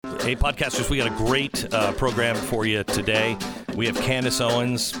Hey, podcasters, we got a great program for you today. We have Candace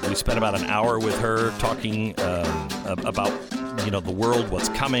Owens. We spent about an hour with her talking about, the world, what's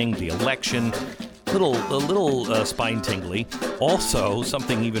coming, the election. A little spine tingly. Also,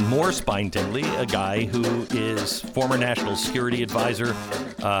 something even more spine tingly, a guy who is former national security advisor,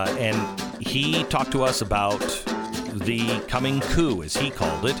 and he talked to us about the coming coup, as he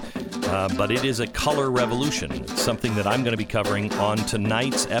called it. But it is a color revolution. It's something that I'm going to be covering on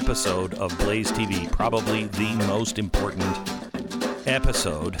tonight's episode of BlazeTV, probably the most important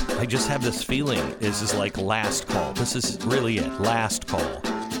episode. I just have this feeling this is like last call. This is really it, last call.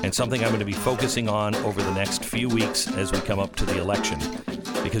 And something I'm going to be focusing on over the next few weeks as we come up to the election.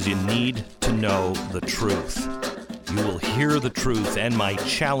 Because you need to know the truth. You will hear the truth and my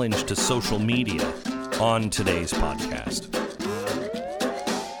challenge to social media on today's podcast.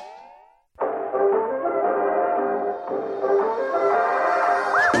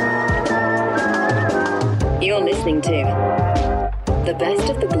 You're listening to the best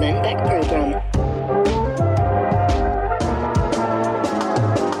of the Glenn Beck program.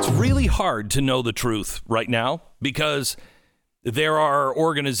 It's really hard to know the truth right now because there are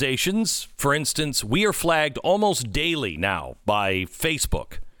organizations, for instance, we are flagged almost daily now by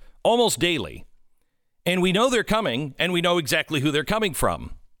Facebook, almost daily. And we know they're coming and we know exactly who they're coming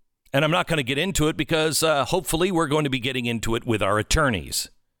from. And I'm not going to get into it because hopefully we're going to be getting into it with our attorneys.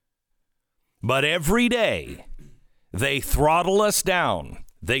 But every day, they throttle us down.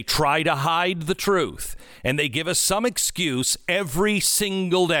 They try to hide the truth. And they give us some excuse every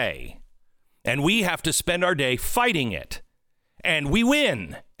single day. And we have to spend our day fighting it. And we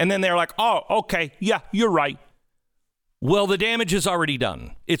win. And then they're like, oh, okay, yeah, you're right. Well, the damage is already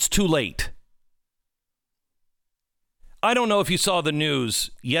done. It's too late. I don't know if you saw the news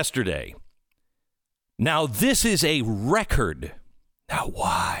yesterday. Now, this is a record. Now,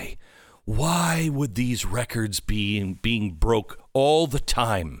 why? Why would these records be being broke all the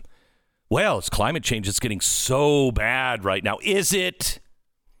time? Well, it's climate change. It's getting so bad right now. Is it?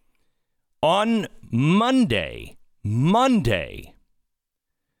 On Monday,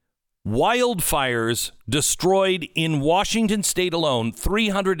 wildfires destroyed in Washington state alone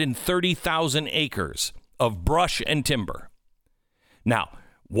 330,000 acres of brush and timber. Now,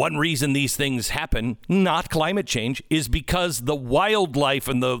 one reason these things happen, not climate change, is because the wildlife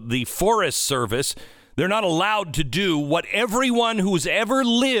and the Forest Service, they're not allowed to do what everyone who's ever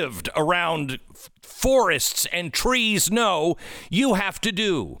lived around forests and trees know you have to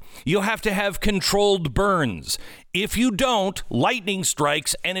do. You have to have controlled burns. If you don't, lightning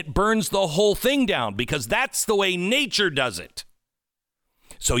strikes and it burns the whole thing down because that's the way nature does it.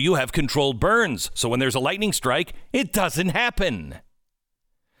 So you have controlled burns. So when there's a lightning strike, it doesn't happen.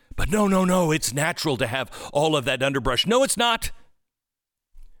 But no, it's natural to have all of that underbrush. No, it's not.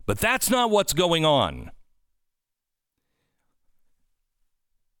 But that's not what's going on.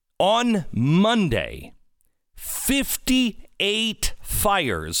 On Monday, 58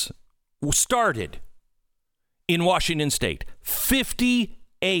 fires started in Washington state.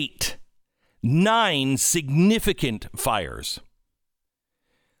 58. 9 significant fires.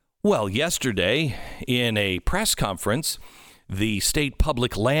 Well, yesterday, in a press conference, the state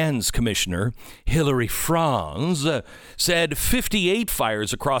public lands commissioner, Hilary Franz, said 58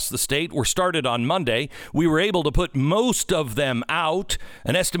 fires across the state were started on Monday. We were able to put most of them out.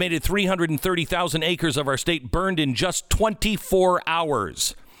 An estimated 330,000 acres of our state burned in just 24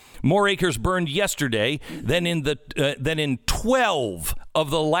 hours. More acres burned yesterday than in 12 of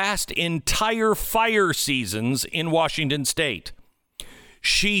the last entire fire seasons in Washington state.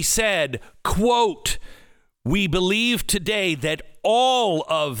 She said, quote, "We believe today that all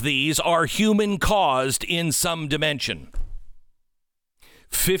of these are human-caused in some dimension."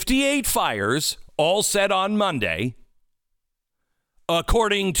 58 fires, all set on Monday.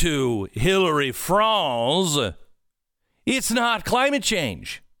 According to Hilary Franz, it's not climate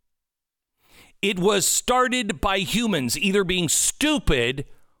change. It was started by humans either being stupid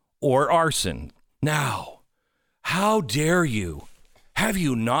or arson. Now, how dare you? Have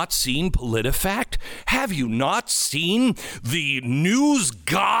you not seen PolitiFact? Have you not seen the news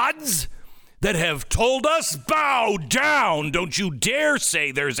gods that have told us, bow down? Don't you dare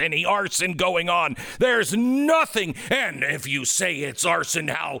say there's any arson going on. There's nothing. And if you say it's arson,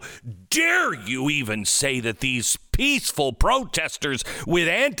 how dare you even say that these peaceful protesters with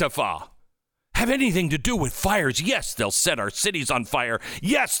Antifa have anything to do with fires? Yes, they'll set our cities on fire.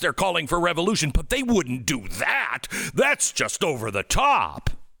 Yes, they're calling for revolution, but they wouldn't do that. That's just over the top.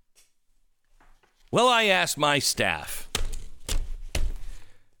 Well, I asked my staff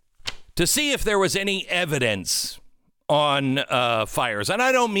to see if there was any evidence on fires. And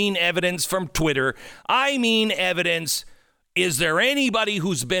I don't mean evidence from Twitter. I mean evidence. Is there anybody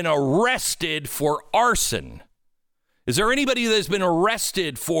who's been arrested for arson? Is there anybody that's been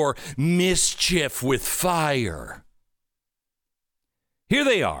arrested for mischief with fire? Here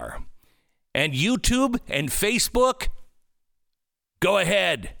they are. And YouTube and Facebook, go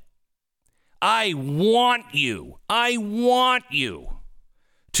ahead. I want you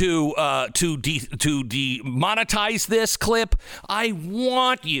to demonetize this clip. I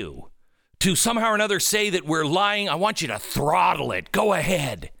want you to somehow or another say that we're lying. I want you to throttle it. Go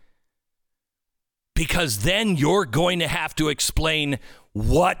ahead. Because then you're going to have to explain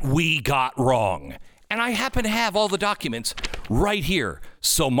what we got wrong. And I happen to have all the documents right here.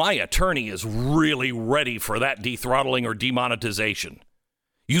 So my attorney is really ready for that dethrottling or demonetization.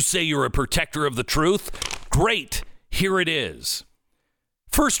 You say you're a protector of the truth? Great. Here it is.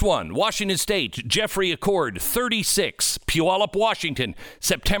 First one, Washington State, Jeffrey Accord, 36, Puyallup, Washington,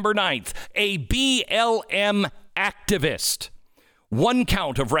 September 9th, a BLM activist. 1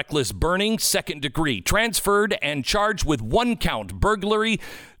 count of reckless burning, 2nd degree, transferred and charged with 1 count burglary,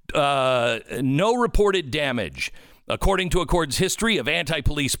 no reported damage. According to Accord's history of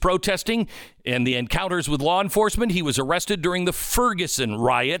anti-police protesting and the encounters with law enforcement, he was arrested during the Ferguson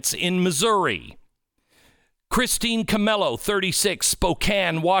riots in Missouri. Christine Camello, 36,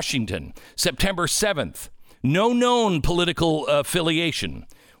 Spokane, Washington, September 7th. No known political affiliation.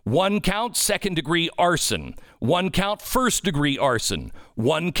 1 count, 2nd degree arson. 1 count, 1st degree arson.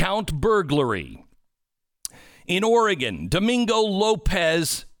 1 count, burglary. In Oregon, Domingo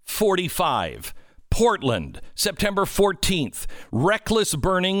Lopez, 45. Portland, September 14th. Reckless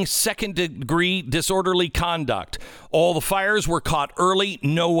burning, 2nd degree disorderly conduct. All the fires were caught early.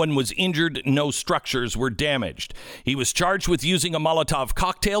 No one was injured. No structures were damaged. He was charged with using a Molotov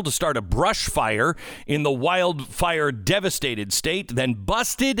cocktail to start a brush fire in the wildfire devastated state, then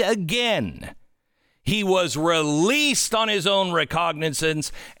busted again. He was released on his own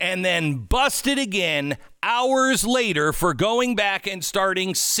recognizance and then busted again hours later for going back and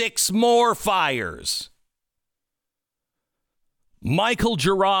starting 6 more fires. Michael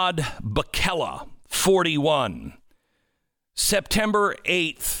Gerard Bakella, 41. September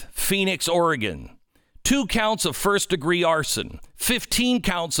 8th, Phoenix, Oregon. 2 counts of 1st degree arson, 15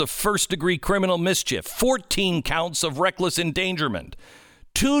 counts of 1st degree criminal mischief, 14 counts of reckless endangerment,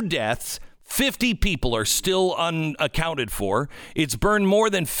 2 deaths. 50 people are still unaccounted for. It's burned more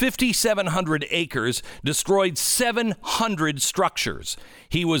than 5,700 acres, destroyed 700 structures.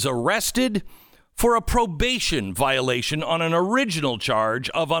 He was arrested for a probation violation on an original charge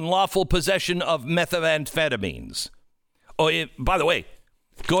of unlawful possession of methamphetamines. Oh, by the way,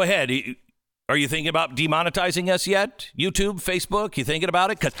 go ahead. Are you thinking about demonetizing us yet? YouTube, Facebook, you thinking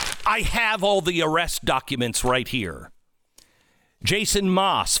about it? Because I have all the arrest documents right here. Jason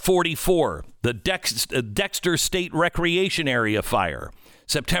Moss, 44, the Dexter State Recreation Area fire.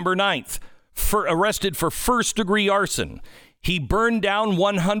 September 9th, arrested for 1st degree arson. He burned down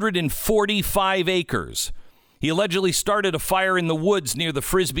 145 acres. He allegedly started a fire in the woods near the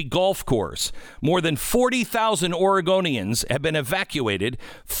Frisbee Golf Course. More than 40,000 Oregonians have been evacuated.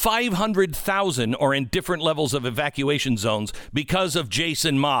 500,000 are in different levels of evacuation zones because of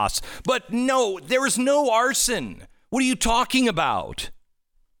Jason Moss. But no, there is no arson. What are you talking about?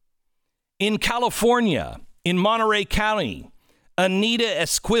 In California, in Monterey County, Anita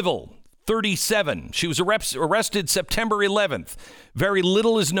Esquivel, 37. She was arrested September 11th. Very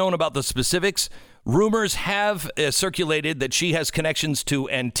little is known about the specifics. Rumors have circulated that she has connections to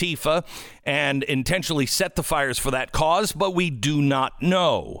Antifa and intentionally set the fires for that cause, but we do not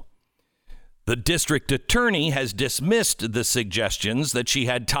know. The district attorney has dismissed the suggestions that she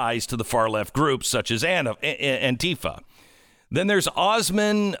had ties to the far-left groups such as Antifa. Then there's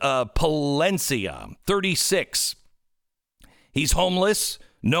Osman Palencia, 36. He's homeless,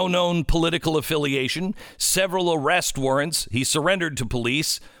 no known political affiliation, several arrest warrants. He surrendered to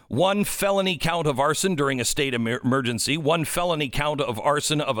police. 1 felony count of arson during a state emergency, 1 felony count of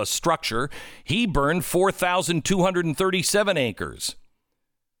arson of a structure. He burned 4,237 acres.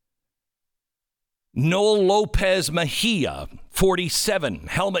 Noel Lopez Mejia, 47,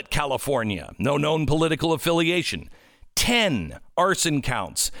 Helmet, California. No known political affiliation. 10 arson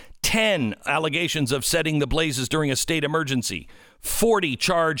counts. 10 allegations of setting the blazes during a state emergency. 40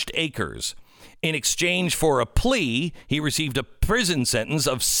 charged acres. In exchange for a plea, he received a prison sentence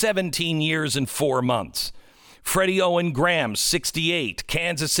of 17 years and 4 months. Freddie Owen Graham, 68,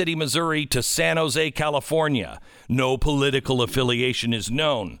 Kansas City, Missouri to San Jose, California. No political affiliation is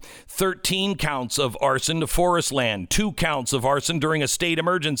known. 13 counts of arson to forest land. 2 counts of arson during a state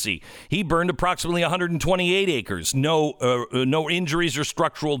emergency. He burned approximately 128 acres. No injuries or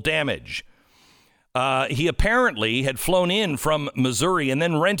structural damage. He apparently had flown in from Missouri and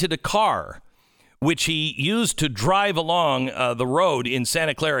then rented a car, which he used to drive along the road in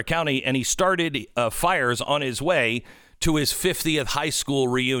Santa Clara County, and he started fires on his way to his 50th high school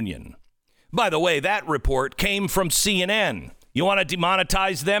reunion. By the way, that report came from CNN. You want to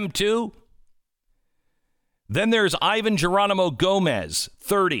demonetize them too? Then there's Ivan Geronimo Gomez,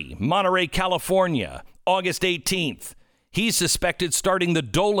 30, Monterey, California, August 18th. He's suspected starting the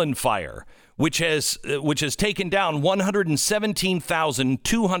Dolan fire, which has taken down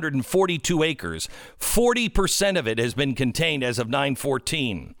 117,242 acres. 40% of it has been contained as of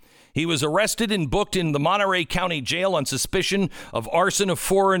 9/14. He was arrested and booked in the Monterey County Jail on suspicion of arson of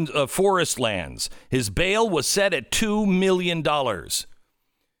forest lands. His bail was set at $2 million. Those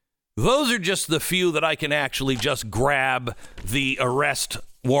are just the few that I can actually just grab the arrest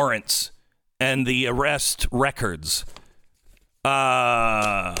warrants and the arrest records.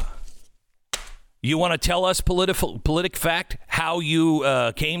 You want to tell us, politic fact, how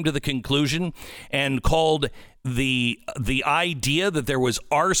you came to the conclusion and called the idea that there was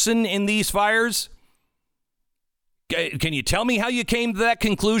arson in these fires? Can you tell me how you came to that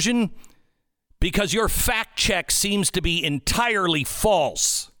conclusion? Because your fact check seems to be entirely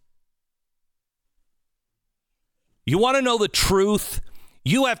false. You want to know the truth?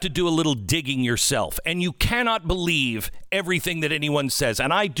 You have to do a little digging yourself, and you cannot believe everything that anyone says.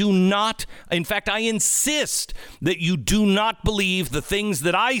 And I do not, in fact, I insist that you do not believe the things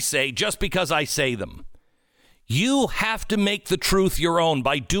that I say just because I say them. You have to make the truth your own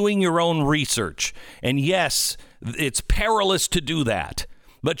by doing your own research. And yes, it's perilous to do that,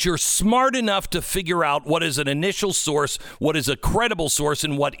 but you're smart enough to figure out what is an initial source, what is a credible source,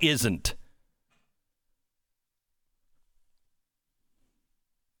 and what isn't.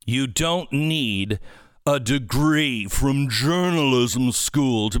 You don't need a degree from journalism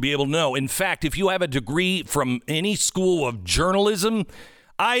school to be able to know. In fact, if you have a degree from any school of journalism,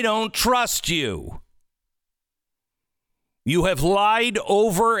 I don't trust you. You have lied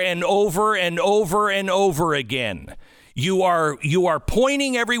over and over and over and over again. You are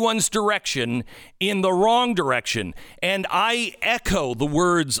pointing everyone's direction in the wrong direction. And I echo the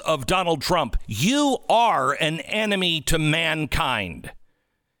words of Donald Trump. You are an enemy to mankind.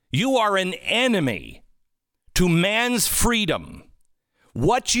 You are an enemy to man's freedom.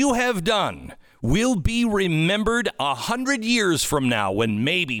 What you have done will be remembered 100 years from now when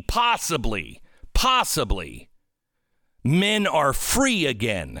maybe, possibly, men are free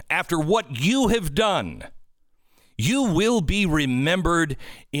again after what you have done. You will be remembered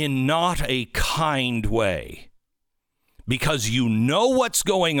in not a kind way because you know what's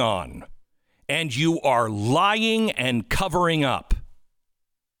going on and you are lying and covering up.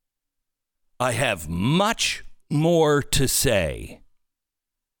 I have much more to say.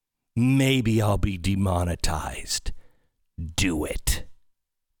 Maybe I'll be demonetized. Do it.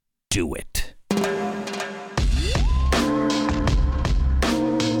 Do it.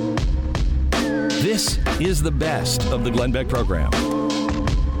 This is the best of the Glenn Beck program.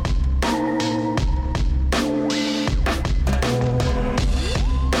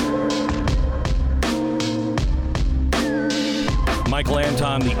 Michael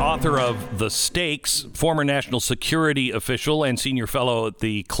Anton, the author of The Stakes, former national security official and senior fellow at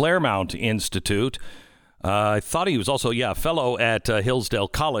the Claremont Institute. I thought he was also, a fellow at Hillsdale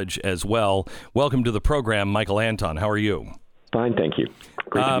College as well. Welcome to the program, Michael Anton. How are you? Fine, thank you.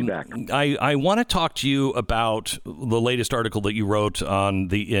 Great to be back. I want to talk to you about the latest article that you wrote in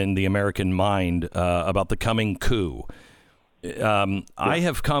the American Mind about the coming coup. I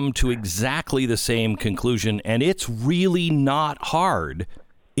have come to exactly the same conclusion, and it's really not hard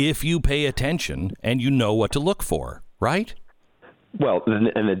if you pay attention and you know what to look for, right? Well,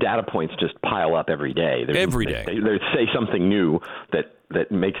 and the data points just pile up every day. Every day. They say something new that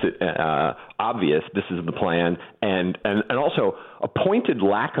makes it obvious this is the plan, and also a pointed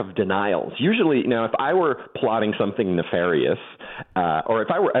lack of denials. Usually, now, if I were plotting something nefarious, or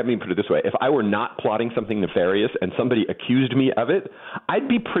put it this way, if I were not plotting something nefarious and somebody accused me of it, I'd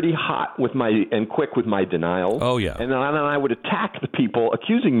be pretty hot and quick with my denials. Oh, yeah. And then I would attack the people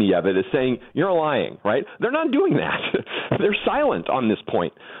accusing me of it as saying, you're lying, right? They're not doing that. They're silent on this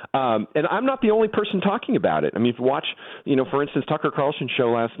point. And I'm not the only person talking about it. I mean, if you watch, for instance, Tucker Carlson's show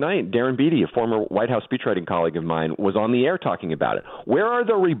last night, Darren Beattie, a former White House speechwriting colleague of mine, was on the air talking about it. Where are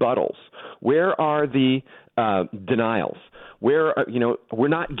the rebuttals? Where are the denials where, we're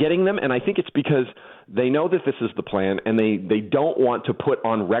not getting them. And I think it's because they know that this is the plan, and they don't want to put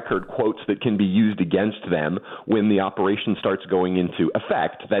on record quotes that can be used against them when the operation starts going into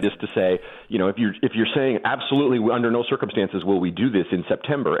effect. That is to say, if you're saying absolutely under no circumstances will we do this in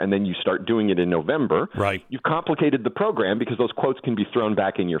September, and then you start doing it in November, right, you've complicated the program because those quotes can be thrown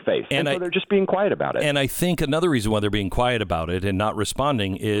back in your face. And so they're just being quiet about it. And I think another reason why they're being quiet about it and not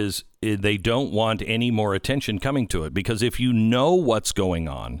responding is they don't want any more attention coming to it, because if you know what's going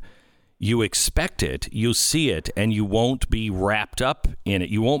on, you expect it, you see it, and you won't be wrapped up in it.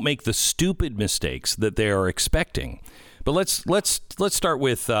 You won't make the stupid mistakes that they are expecting. But let's start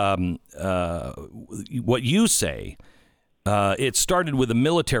with what you say. It started with a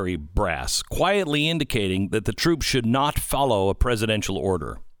military brass quietly indicating that the troops should not follow a presidential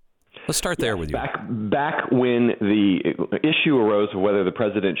order. Let's start there with you. Back when the issue arose of whether the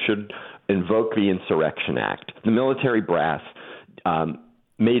president should invoke the Insurrection Act, the military brass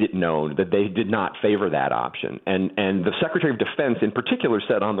made it known that they did not favor that option. And the Secretary of Defense in particular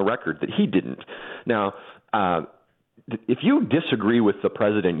said on the record that he didn't. Now, if you disagree with the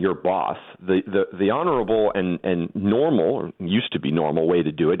president, your boss, the honorable and normal, or used to be normal way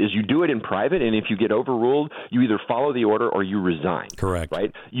to do it is you do it in private, and if you get overruled, you either follow the order or you resign. Correct.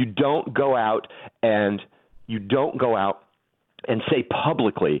 Right? You don't go out and say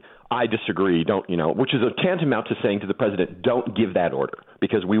publicly, I disagree, which is a tantamount to saying to the president, don't give that order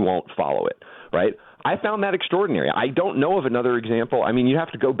because we won't follow it, right? I found that extraordinary. I don't know of another example. I mean, you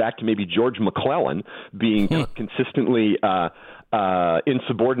have to go back to maybe George McClellan being consistently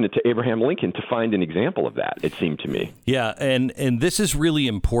insubordinate to Abraham Lincoln to find an example of that, it seemed to me. Yeah, and this is really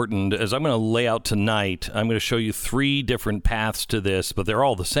important. As I'm going to lay out tonight, I'm going to show you 3 different paths to this, but they're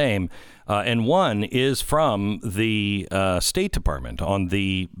all the same. And one is from the State Department on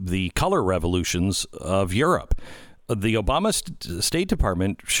the color revolutions of Europe. The Obama State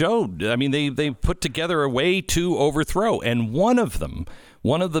Department showed, I mean, they put together a way to overthrow. And one of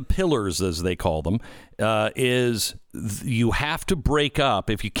the pillars, as they call them, is you have to break up.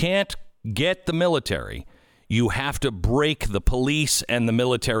 If you can't get the military, you have to break the police and the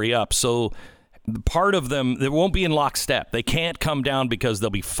military up. So part of them, they won't be in lockstep. They can't come down because they'll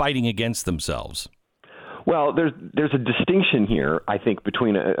be fighting against themselves. Well, there's a distinction here, I think,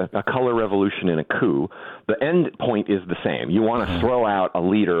 between a color revolution and a coup. The end point is the same. You want to throw out a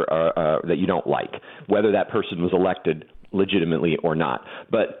leader that you don't like, whether that person was elected legitimately or not.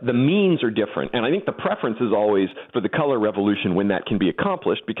 But the means are different. And I think the preference is always for the color revolution when that can be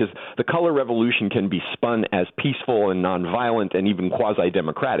accomplished, because the color revolution can be spun as peaceful and nonviolent and even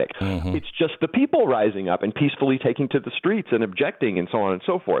quasi-democratic. It's just the people rising up and peacefully taking to the streets and objecting and so on and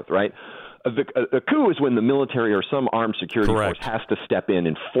so forth, right? A coup is when the military or some armed security force has to step in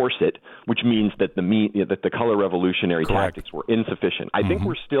and force it, which means that the color revolutionary tactics were insufficient. I think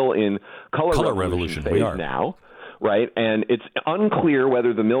we're still in color revolution phase now, right? And it's unclear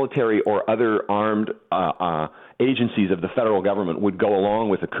whether the military or other armed agencies of the federal government would go along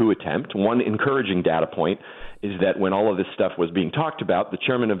with a coup attempt. One encouraging data point is that when all of this stuff was being talked about, the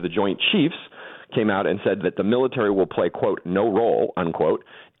chairman of the Joint Chiefs came out and said that the military will play, quote, no role, unquote,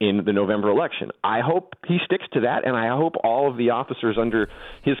 in the November election. I hope he sticks to that, and I hope all of the officers under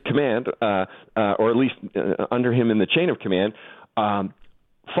his command, or at least under him in the chain of command,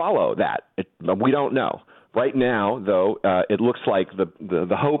 follow that. We don't know. Right now, though, it looks like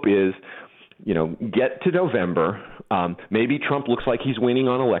the hope is, get to November. Maybe Trump looks like he's winning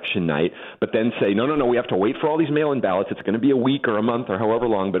on election night, but then say, no, we have to wait for all these mail-in ballots. It's going to be a week or a month or however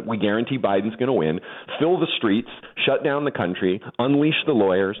long, but we guarantee Biden's going to win. Fill the streets, shut down the country, unleash the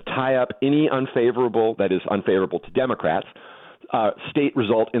lawyers, tie up any unfavorable, that is unfavorable to Democrats, state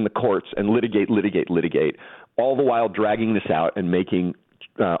result in the courts, and litigate, all the while dragging this out and making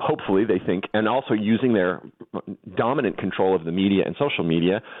hopefully, they think, and also using their dominant control of the media and social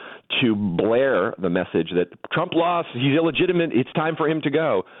media to blare the message that Trump lost, he's illegitimate, it's time for him to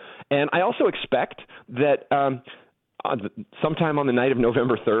go. And I also expect that sometime on the night of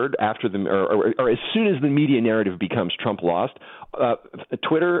November 3rd, after or as soon as the media narrative becomes Trump lost,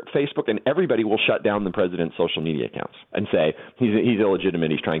 Twitter, Facebook, and everybody will shut down the president's social media accounts and say he's illegitimate,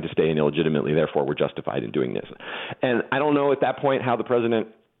 he's trying to stay in illegitimately, therefore we're justified in doing this. And I don't know at that point how the president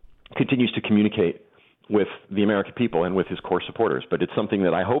continues to communicate with the American people and with his core supporters, but it's something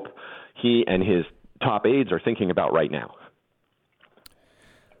that I hope he and his top aides are thinking about right now.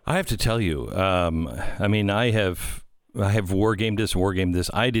 I have to tell you, I mean, I have war gamed this.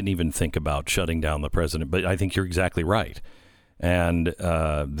 I didn't even think about shutting down the president, but I think you're exactly right. And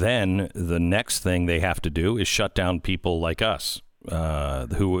then the next thing they have to do is shut down people like us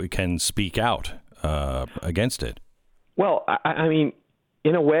who can speak out against it. Well, I mean,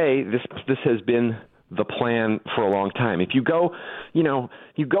 in a way, this has been the plan for a long time. If you go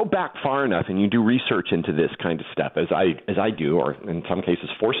back far enough and you do research into this kind of stuff, as I do, or in some cases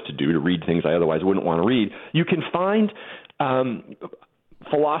forced to do, to read things I otherwise wouldn't want to read, you can find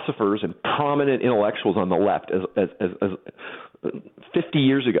philosophers and prominent intellectuals on the left as 50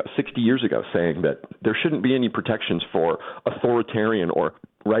 years ago, 60 years ago, saying that there shouldn't be any protections for authoritarian or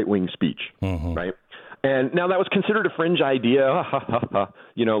right-wing speech, right? And now that was considered a fringe idea.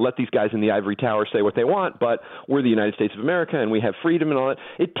 Let these guys in the ivory tower say what they want, but we're the United States of America and we have freedom and all that.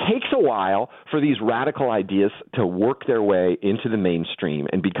 It takes a while for these radical ideas to work their way into the mainstream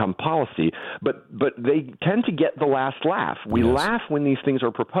and become policy, but they tend to get the last laugh. We laugh when these things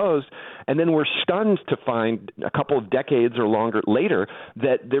are proposed, and then we're stunned to find a couple of decades or longer later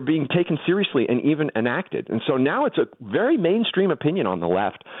that they're being taken seriously and even enacted. And so now it's a very mainstream opinion on the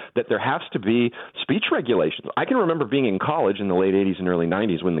left that there has to be speech regulations. I can remember being in college in the late 80s and early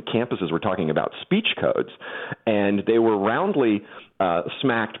 90s when the campuses were talking about speech codes, and they were roundly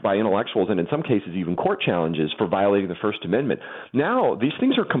smacked by intellectuals and in some cases even court challenges for violating the First Amendment. Now, these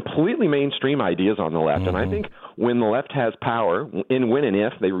things are completely mainstream ideas on the left, and I think when the left has power, when and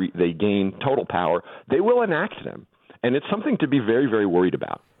if they gain total power, they will enact them. And it's something to be very, very worried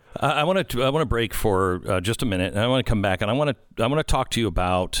about. I want to break for just a minute, and I want to come back, and I want to talk to you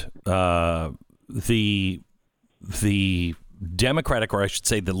about the Democratic, or I should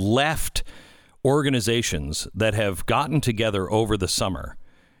say the left organizations that have gotten together over the summer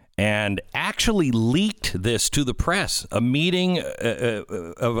and actually leaked this to the press, a meeting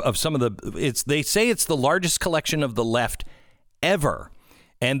of some of they say it's the largest collection of the left ever.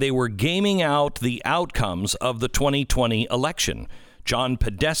 And they were gaming out the outcomes of the 2020 election. John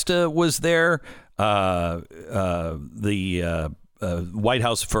Podesta was there, the White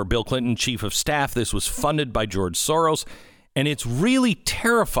House for Bill Clinton, chief of staff. This was funded by George Soros. And it's really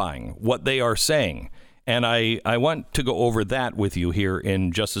terrifying what they are saying. And I want to go over that with you here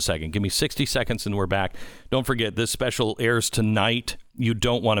in just a second. Give me 60 seconds and we're back. Don't forget, this special airs tonight. You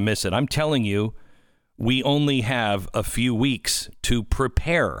don't want to miss it. I'm telling you, we only have a few weeks to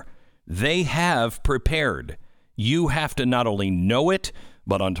prepare. They have prepared. You have to not only know it,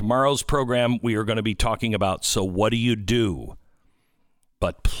 but on tomorrow's program, we are going to be talking about, so what do you do?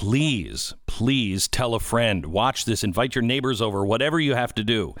 But please, please tell a friend. Watch this. Invite your neighbors over. Whatever you have to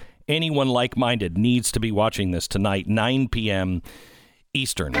do. Anyone like-minded needs to be watching this tonight, 9 p.m.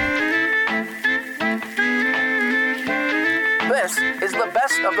 Eastern. This is the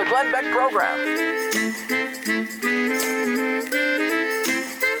best of the Glenn Beck program.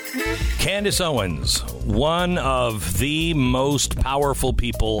 Candace Owens, one of the most powerful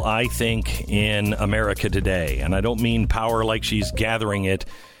people, I think, in America today. And I don't mean power like she's gathering it.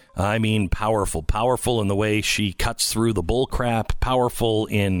 I mean powerful. Powerful in the way she cuts through the bullcrap. Powerful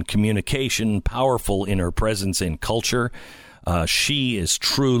in communication. Powerful in her presence in culture. She is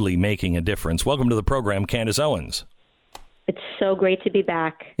truly making a difference. Welcome to the program, Candace Owens. It's so great to be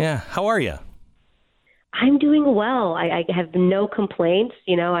back. Yeah. How are you? I'm doing well. I have no complaints.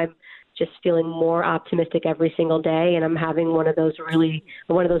 I'm just feeling more optimistic every single day, and I'm having one of those really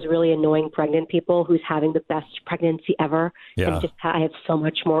annoying pregnant people who's having the best pregnancy ever. Yeah. And I have so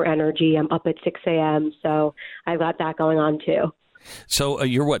much more energy. I'm up at 6 a.m., so I've got that going on too. So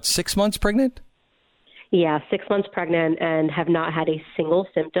you're what, 6 months pregnant? Yeah, 6 months pregnant and have not had a single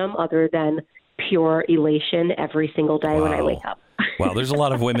symptom other than pure elation every single day when I wake up. Wow, there's a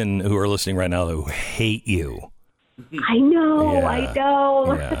lot of women who are listening right now who hate you. I know.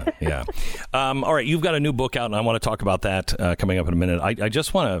 Yeah. All right, you've got a new book out, and I want to talk about that coming up in a minute. I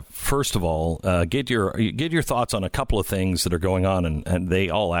just want to, first of all, get your thoughts on a couple of things that are going on, and they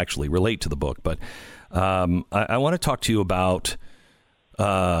all actually relate to the book. But I want to talk to you about,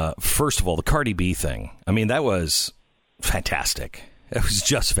 first of all, the Cardi B thing. I mean, that was fantastic. It was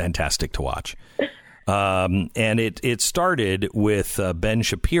just fantastic to watch. And it started with Ben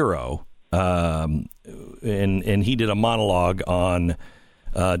Shapiro. And he did a monologue on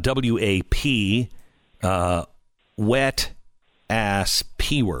WAP, Wet Ass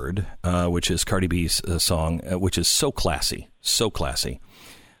P Word, which is Cardi B's song, which is so classy.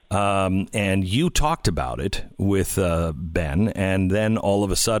 And you talked about it with Ben, and then all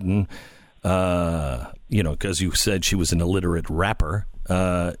of a sudden, because you said she was an illiterate rapper,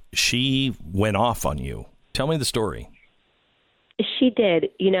 she went off on you. Tell me the story. She did.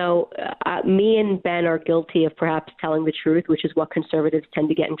 Me and Ben are guilty of perhaps telling the truth, which is what conservatives tend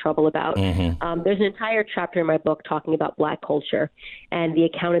to get in trouble about. There's an entire chapter in my book talking about Black culture and the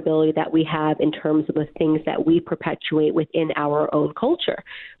accountability that we have in terms of the things that we perpetuate within our own culture,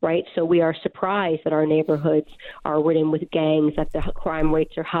 right? So we are surprised that our neighborhoods are ridden with gangs, that the crime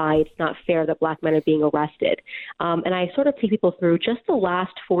rates are high. It's not fair that Black men are being arrested. And I sort of take people through just the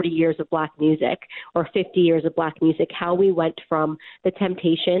last 40 years of Black music or 50 years of Black music, how we went from the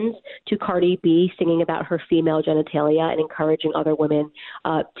Temptations to Cardi B singing about her female genitalia and encouraging other women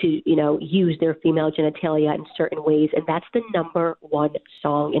to, use their female genitalia in certain ways. And that's the number one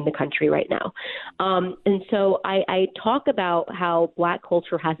song in the country right now. And so I talk about how Black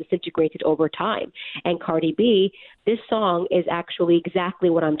culture has disintegrated over time. And Cardi B, this song is actually exactly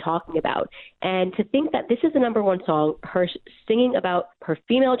what I'm talking about. And to think that this is the number one song, her singing about her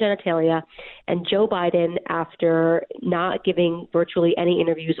female genitalia, and Joe Biden, after not giving virtually any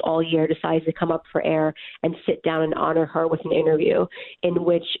interviews all year, decides to come up for air and sit down and honor her with an interview in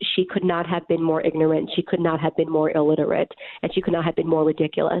which she could not have been more ignorant, she could not have been more illiterate, and she could not have been more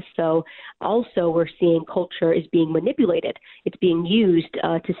ridiculous. So also we're seeing culture is being manipulated. It's being used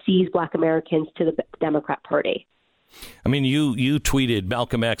to seize Black Americans to the Democrat Party. I mean, you tweeted,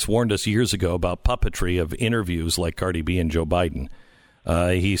 Malcolm X warned us years ago about puppetry of interviews like Cardi B and Joe Biden.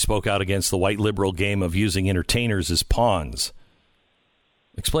 He spoke out against the white liberal game of using entertainers as pawns.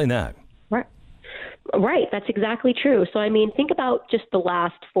 Explain that. Right. That's exactly true. So, I mean, think about just the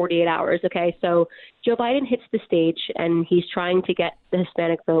last 48 hours. OK, so Joe Biden hits the stage and he's trying to get the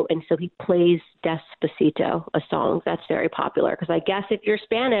Hispanic vote. And so he plays Despacito, a song that's very popular, because I guess if you're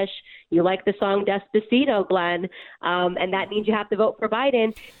Spanish, you like the song Despacito, Glenn. And that means you have to vote for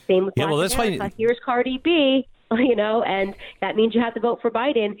Biden. Same with Black America. Here's Cardi B, and that means you have to vote for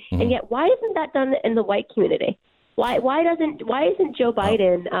Biden. And yet, why isn't that done in the white community? Why isn't Joe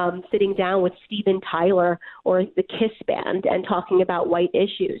Biden sitting down with Steven Tyler or the Kiss Band and talking about white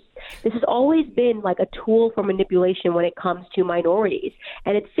issues? This has always been like a tool for manipulation when it comes to minorities.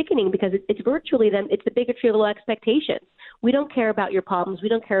 And it's sickening because it's virtually them. It's the bigotry of low expectations. We don't care about your problems. We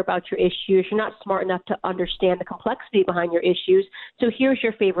don't care about your issues. You're not smart enough to understand the complexity behind your issues. So here's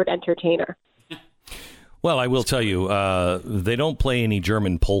your favorite entertainer. Well, I will tell you, they don't play any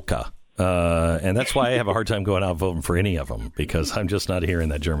German polka. And that's why I have a hard time going out voting for any of them, because I'm just not hearing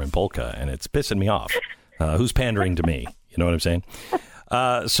that German polka, and it's pissing me off. Who's pandering to me? You know what I'm saying?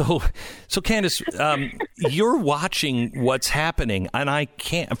 So Candace, you're watching what's happening,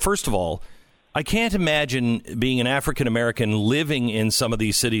 and first of all, I can't imagine being an African-American living in some of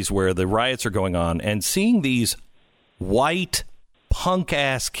these cities where the riots are going on and seeing these white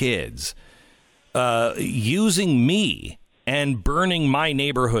punk-ass kids using me and burning my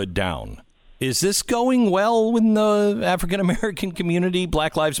neighborhood down. Is this going well in the African-American community,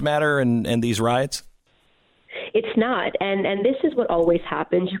 Black Lives Matter, and these riots? It's not. And this is what always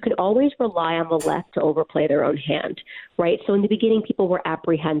happens. You can always rely on the left to overplay their own hand, right? So in the beginning, people were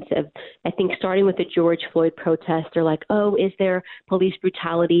apprehensive. I think starting with the George Floyd protest, they're like, oh, is there police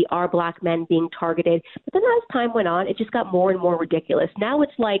brutality? Are Black men being targeted? But then as time went on, it just got more and more ridiculous. Now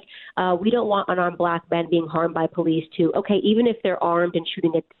it's like we don't want unarmed Black men being harmed by police too. Okay, even if they're armed and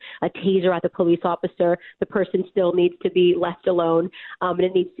shooting a taser at the police officer, the person still needs to be left alone, and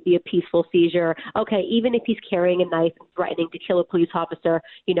it needs to be a peaceful seizure. Okay, even if he's carrying a knife and threatening to kill a police officer,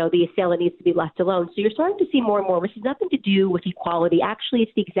 the assailant needs to be left alone. So you're starting to see more and more. This has nothing to do with equality. Actually,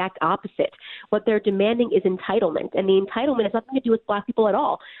 it's the exact opposite. What they're demanding is entitlement, and the entitlement has nothing to do with Black people at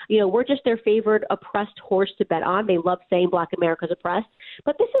all. We're just their favored oppressed horse to bet on. They love saying Black America's oppressed,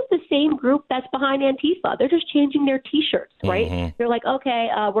 but this is the same group that's behind Antifa. They're just changing their T-shirts, right? Mm-hmm. They're like, okay,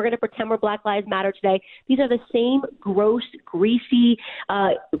 we're going to pretend we're Black Lives Matter today. These are the same gross, greasy,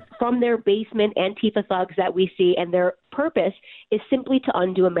 from their basement Antifa thugs that we see, and their purpose is simply to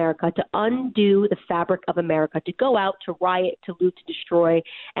undo America, to undo the fabric of America, to go out, to riot, to loot, to destroy,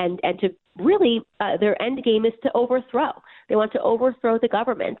 and to really their end game is to overthrow. They want to overthrow the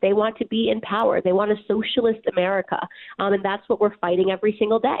government. They want to be in power. They want a socialist America, and that's what we're fighting every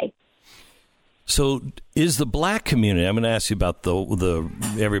single day. So is the Black community, I'm going to ask you about the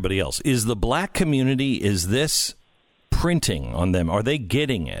everybody else, is the Black community, is this printing on them? Are they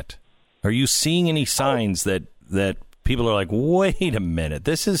getting it? Are you seeing any signs that people are like, wait a minute,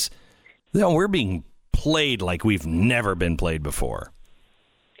 we're being played like we've never been played before?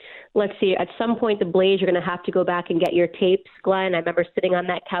 let's see, at some point, the Blaze, you're going to have to go back and get your tapes, Glenn. I remember sitting on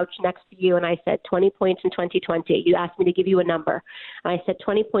that couch next to you, and I said 20 points in 2020. You asked me to give you a number. And I said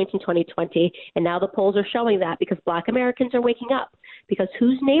 20 points in 2020, and now the polls are showing that because Black Americans are waking up. Because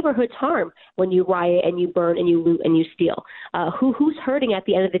whose neighborhoods harm when you riot and you burn and you loot and you steal? Who's hurting at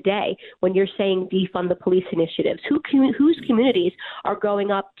the end of the day when you're saying defund the police initiatives? Whose communities are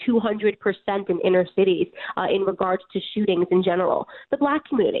going up 200% in inner cities in regards to shootings in general? The Black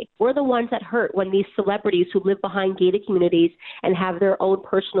community. We're the ones that hurt when these celebrities who live behind gated communities and have their own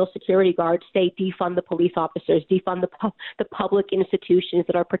personal security guards say defund the police officers, defund the public institutions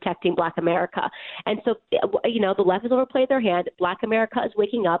that are protecting Black America. And so, the left has overplayed their hand. Black America is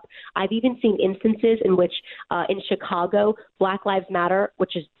waking up. I've even seen instances in which in Chicago, Black Lives Matter,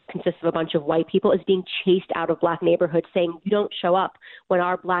 which consists of a bunch of white people, is being chased out of Black neighborhoods saying, you don't show up when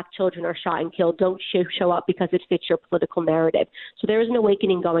our Black children are shot and killed. Don't show up because it fits your political narrative. So there is an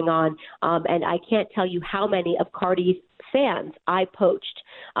awakening going on. And I can't tell you how many of Cardi's fans I poached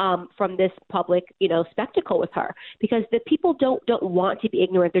from this public, spectacle with her, because the people don't want to be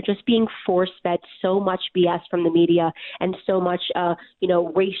ignorant. They're just being force-fed so much BS from the media and so much,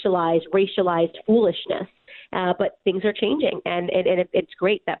 racialized foolishness. But things are changing, and it's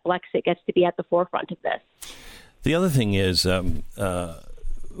great that Blexit gets to be at the forefront of this. The other thing is,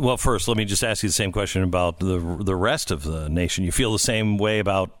 well, first, let me just ask you the same question about the rest of the nation. You feel the same way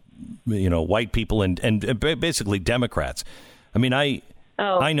about white people and basically Democrats. I mean, I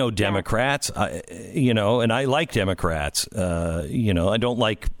know Democrats, and I like Democrats. I don't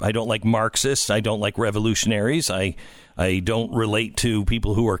like Marxists. I don't like revolutionaries. I don't relate to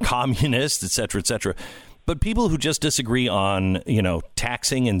people who are communists, et cetera, et cetera. But people who just disagree on,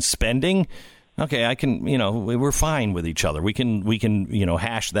 taxing and spending, okay, I can, we're fine with each other. We can,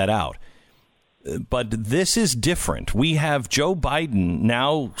 hash that out. But this is different. We have Joe Biden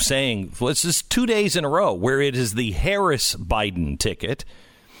now saying, well, this is 2 days in a row where it is the Harris-Biden ticket.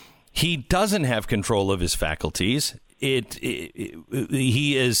 He doesn't have control of his faculties.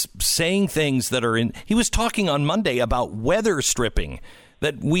 He is saying things that are in. He was talking on Monday about weather stripping,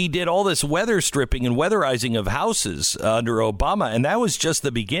 that we did all this weather stripping and weatherizing of houses under Obama. And that was just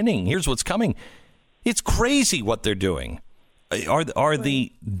the beginning. Here's what's coming. It's crazy what they're doing. Are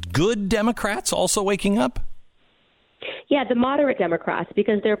the good Democrats also waking up? Yeah, the moderate Democrats,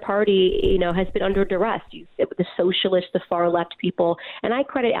 because their party, has been under duress. The socialists, the far left people, and I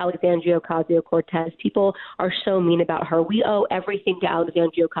credit Alexandria Ocasio-Cortez. People are so mean about her. We owe everything to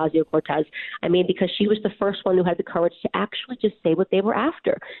Alexandria Ocasio-Cortez. I mean, because she was the first one who had the courage to actually just say what they were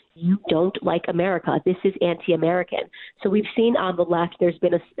after. You don't like America. This is anti-American. So we've seen on the left there's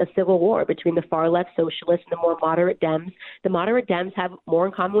been a civil war between the far left socialists and the more moderate Dems. The moderate Dems have more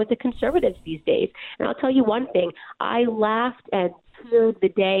in common with the conservatives these days. And I'll tell you one thing. I laughed and cheered the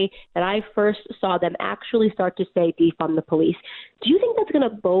day that I first saw them actually start to say defund the police. Do you think that's going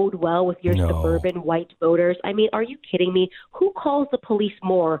to bode well with your suburban white voters? I mean, are you kidding me? Who calls the police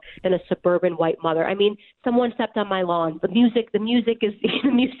more than a suburban white mother? I mean, someone stepped on my lawn. The music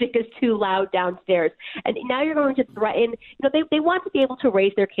is too loud downstairs. And now you're going to threaten, they want to be able to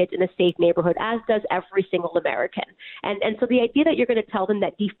raise their kids in a safe neighborhood, as does every single American. And so the idea that you're going to tell them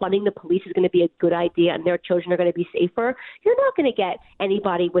that defunding the police is going to be a good idea and their children are going to be safer, you're not going to get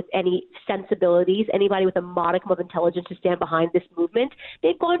anybody with any sensibilities, anybody with a modicum of intelligence to stand behind this movement.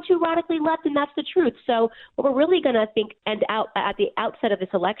 They've gone too radically left, and that's the truth. So what we're really going to think, and at the outset of this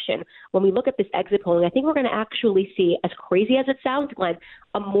election, when we look at this exit polling, I think we're going to actually see, as crazy as it sounds, Glenn,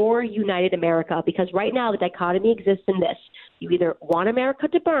 a more united America, because right now the dichotomy exists in this. You either want America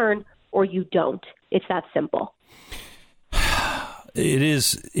to burn or you don't. It's that simple. It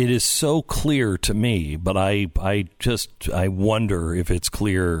is so clear to me, but I wonder if it's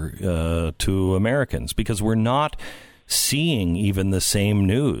clear to Americans, because we're not seeing even the same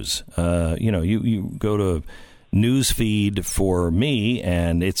news. You go to news feed for me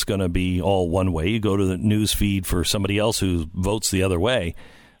and it's going to be all one way. You go to the news feed for somebody else who votes the other way,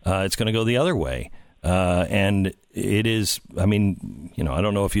 it's going to go the other way. And it is, I mean, I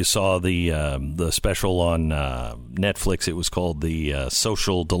don't know if you saw the special on Netflix. It was called The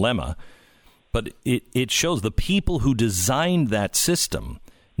Social Dilemma. But it shows the people who designed that system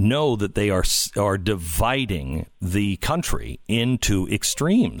know that they are dividing the country into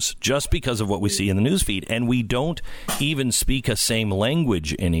extremes just because of what we see in the newsfeed. And we don't even speak a same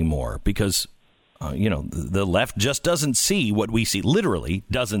language anymore because, the left just doesn't see what we see, literally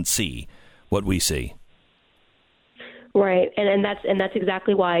doesn't see what we see. Right. And that's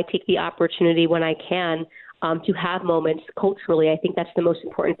exactly why I take the opportunity when I can to have moments culturally. I think that's the most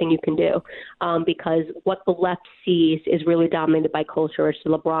important thing you can do, because what the left sees is really dominated by culture. It's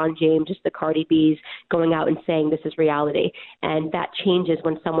the LeBron James, it's the Cardi B's going out and saying this is reality. And that changes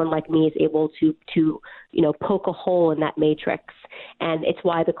when someone like me is able to poke a hole in that matrix. And it's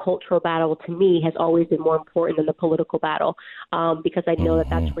why the cultural battle, to me, has always been more important than the political battle, because I know that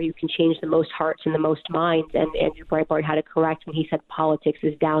that's where you can change the most hearts and the most minds. And Andrew Breitbart had it correct when he said politics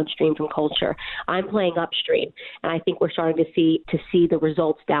is downstream from culture. I'm playing upstream, and I think we're starting to see the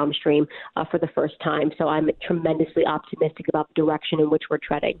results downstream for the first time. So I'm tremendously optimistic about the direction in which we're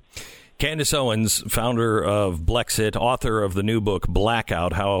treading. Candace Owens, founder of Blexit, author of the new book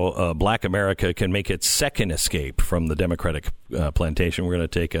Blackout, How Black America Can Make Its Second Escape from the Democratic Plantation. We're going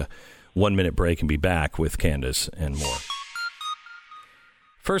to take a 1-minute break and be back with Candace and more.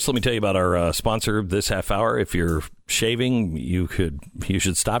 First, let me tell you about our sponsor this half hour. If you're shaving, you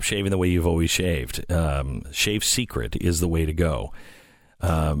should stop shaving the way you've always shaved. Shave Secret is the way to go.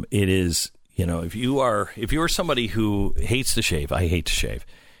 It is, if you are somebody who hates to shave, I hate to shave.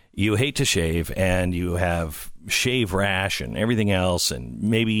 You hate to shave, and you have shave rash and everything else, and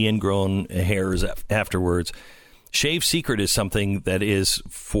maybe ingrown hairs afterwards. Shave Secret is something that is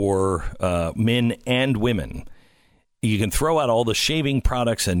for men and women. You can throw out all the shaving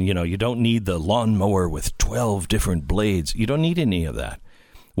products, and you don't need the lawnmower with 12 different blades. You don't need any of that.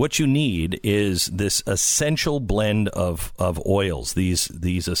 What you need is this essential blend of oils,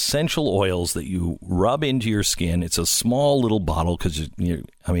 these essential oils that you rub into your skin. It's a small little bottle because,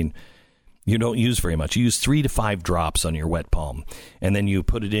 you don't use very much. You use 3 to 5 drops on your wet palm, and then you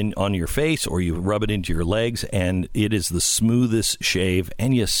put it in on your face or you rub it into your legs, and it is the smoothest shave,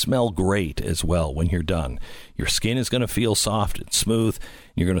 and you smell great as well when you're done. Your skin is going to feel soft and smooth.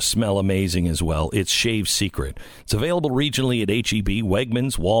 You're going to smell amazing as well. It's Shave Secret. It's available regionally at H-E-B,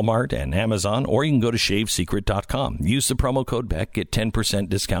 Wegmans, Walmart, and Amazon, or you can go to shavesecret.com. Use the promo code BECK. Get 10%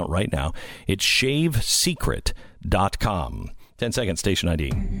 discount right now. It's shavesecret.com. 10 seconds, station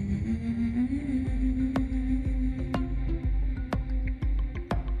ID.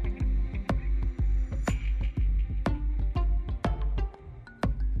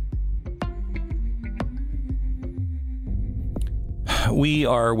 We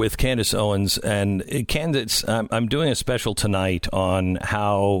are with Candace Owens, and Candace, I'm doing a special tonight on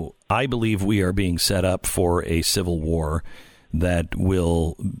how I believe we are being set up for a civil war that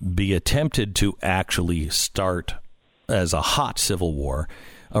will be attempted to actually start as a hot civil war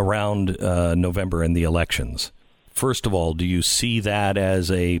around November and the elections. First of all, do you see that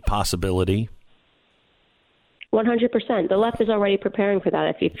as a possibility? 100%. The left is already preparing for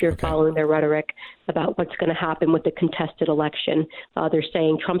that. If you're following their rhetoric about what's going to happen with the contested election, they're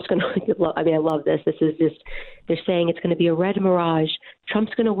saying Trump's going to. I love this. This is just. They're saying it's going to be a red mirage.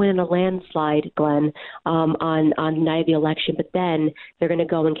 Trump's going to win in a landslide, Glenn, on the night of the election. But then they're going to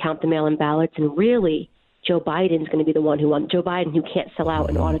go and count the mail-in ballots, and really, Joe Biden's going to be the one who won. Joe Biden, who can't sell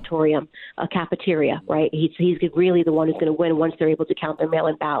out an auditorium, a cafeteria, right? He's really the one who's going to win once they're able to count their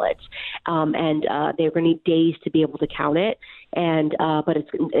mail-in ballots. And they're going to need days to be able to count it. But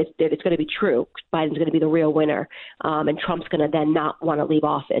it's going to be true. Biden's going to be the real winner. And Trump's going to then not want to leave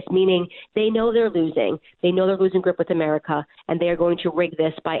office, meaning they know they're losing. They know they're losing grip with America, and they are going to rig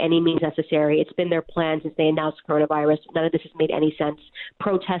this by any means necessary. It's been their plan since they announced coronavirus. None of this has made any sense.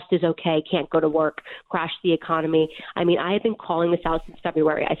 Protest is okay. Can't go to work. Crash the economy. I have been calling this out since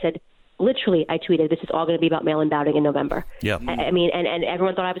February. I said, literally, I tweeted, this is all going to be about mail-in balloting in November. Yeah. And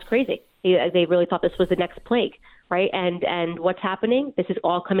everyone thought I was crazy. They really thought this was the next plague, right? And what's happening? This is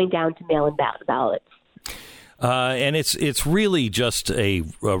all coming down to mail-in ballots. And it's really just a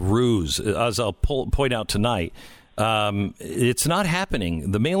ruse, as I'll point out tonight. It's not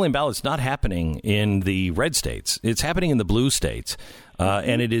happening. The mail-in ballot's not happening in the red states. It's happening in the blue states.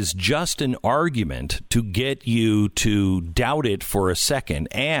 And it is just an argument to get you to doubt it for a second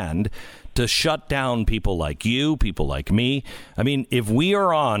and to shut down people like you, people like me. If we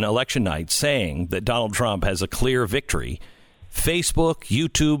are on election night saying that Donald Trump has a clear victory, Facebook,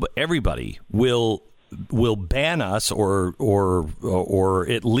 YouTube, everybody will ban us or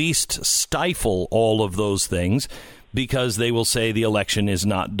at least stifle all of those things, because they will say the election is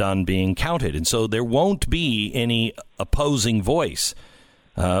not done being counted. And so there won't be any opposing voice.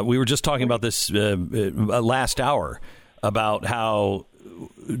 We were just talking about this last hour about how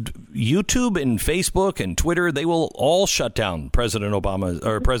YouTube and Facebook and Twitter, they will all shut down President Obama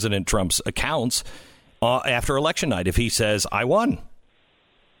or President Trump's accounts after election night if he says, I won.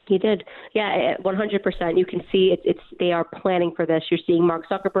 He did. Yeah, 100%. You can see they are planning for this. You're seeing Mark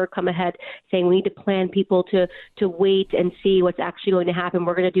Zuckerberg come ahead saying we need to plan people to wait and see what's actually going to happen.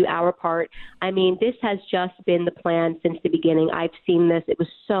 We're going to do our part. I mean, this has just been the plan since the beginning. I've seen this. It was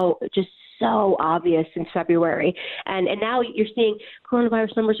so obvious since February. And now you're seeing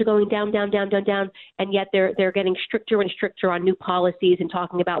coronavirus numbers are going down, and yet they're getting stricter and stricter on new policies and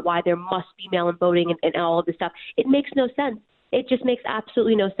talking about why there must be mail-in voting and all of this stuff. It makes no sense. It just makes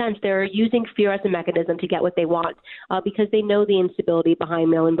absolutely no sense. They're using fear as a mechanism to get what they want because they know the instability behind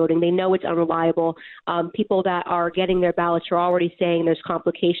mail-in voting. They know it's unreliable. People that are getting their ballots are already saying there's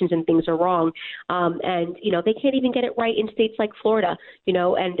complications and things are wrong. And, they can't even get it right in states like Florida,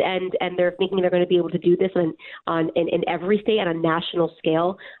 and they're thinking they're going to be able to do this in every state on a national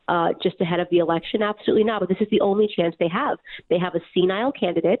scale just ahead of the election. Absolutely not. But this is the only chance they have. They have a senile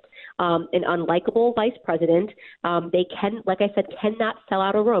candidate, an unlikable vice president. They can, like I said, cannot sell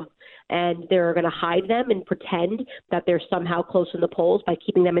out a room. And they're going to hide them and pretend that they're somehow close in the polls by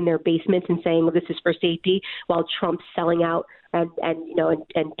keeping them in their basements and saying, well, this is for safety, while Trump's selling out and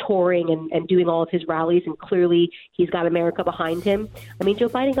touring and doing all of his rallies. And clearly he's got America behind him. I mean, Joe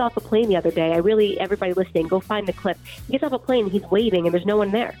Biden got off a plane the other day. Everybody listening, go find the clip. He gets off a plane and he's waving and there's no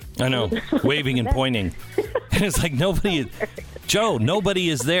one there. I know, waving and pointing. And it's like Joe, nobody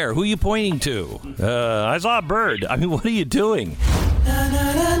is there. Who are you pointing to? I saw a bird. I mean, what are you doing?